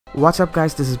What's up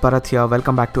guys, this is Bharat here.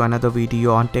 Welcome back to another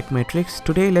video on Tech Matrix.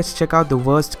 Today let's check out the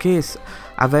worst case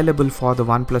available for the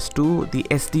Oneplus 2, the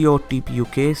SDO TPU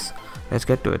case. Let's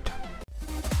get to it.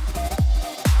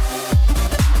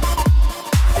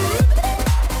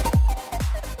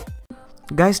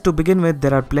 Guys, to begin with,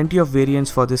 there are plenty of variants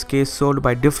for this case sold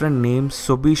by different names,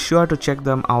 so be sure to check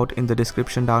them out in the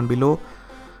description down below.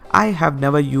 I have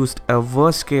never used a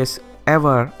worst case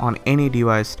ever on any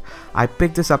device. I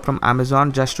picked this up from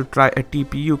Amazon just to try a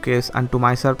TPU case, and to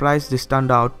my surprise this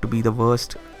turned out to be the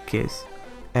worst case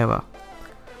ever.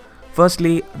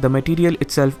 Firstly, the material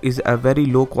itself is a very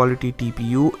low quality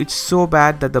TPU. It's so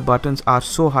bad that the buttons are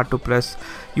so hard to press.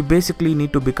 You basically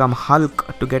need to become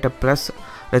Hulk to get a press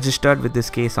registered with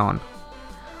this case on.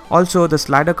 Also, the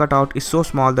slider cutout is so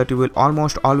small that you will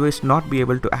almost always not be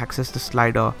able to access the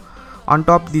slider. On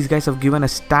top, these guys have given a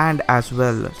stand as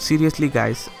well. Seriously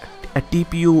guys, a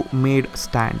TPU made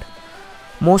stand.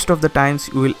 Most of the times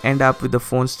you will end up with the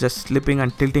phones just slipping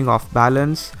and tilting off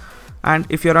balance, and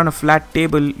if you're on a flat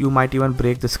table you might even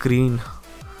break the screen.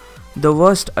 The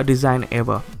worst design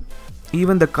ever.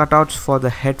 Even the cutouts for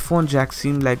the headphone jack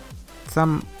seem like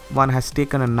someone has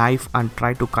taken a knife and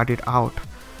tried to cut it out.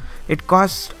 It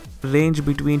costs range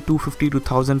between 250 to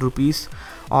 1000 rupees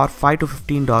or $5 to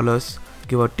 $15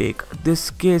 give or take. This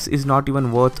case is not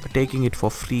even worth taking it for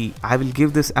free. I will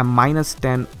give this a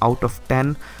 -10 out of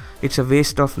 10. It's a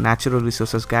waste of natural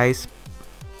resources guys.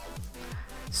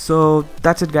 So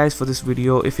that's it guys for this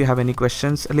video. If you have any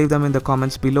questions, leave them in the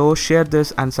comments below. Share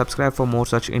this and subscribe for more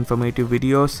such informative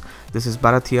videos. This is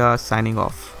Bharat here signing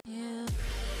off.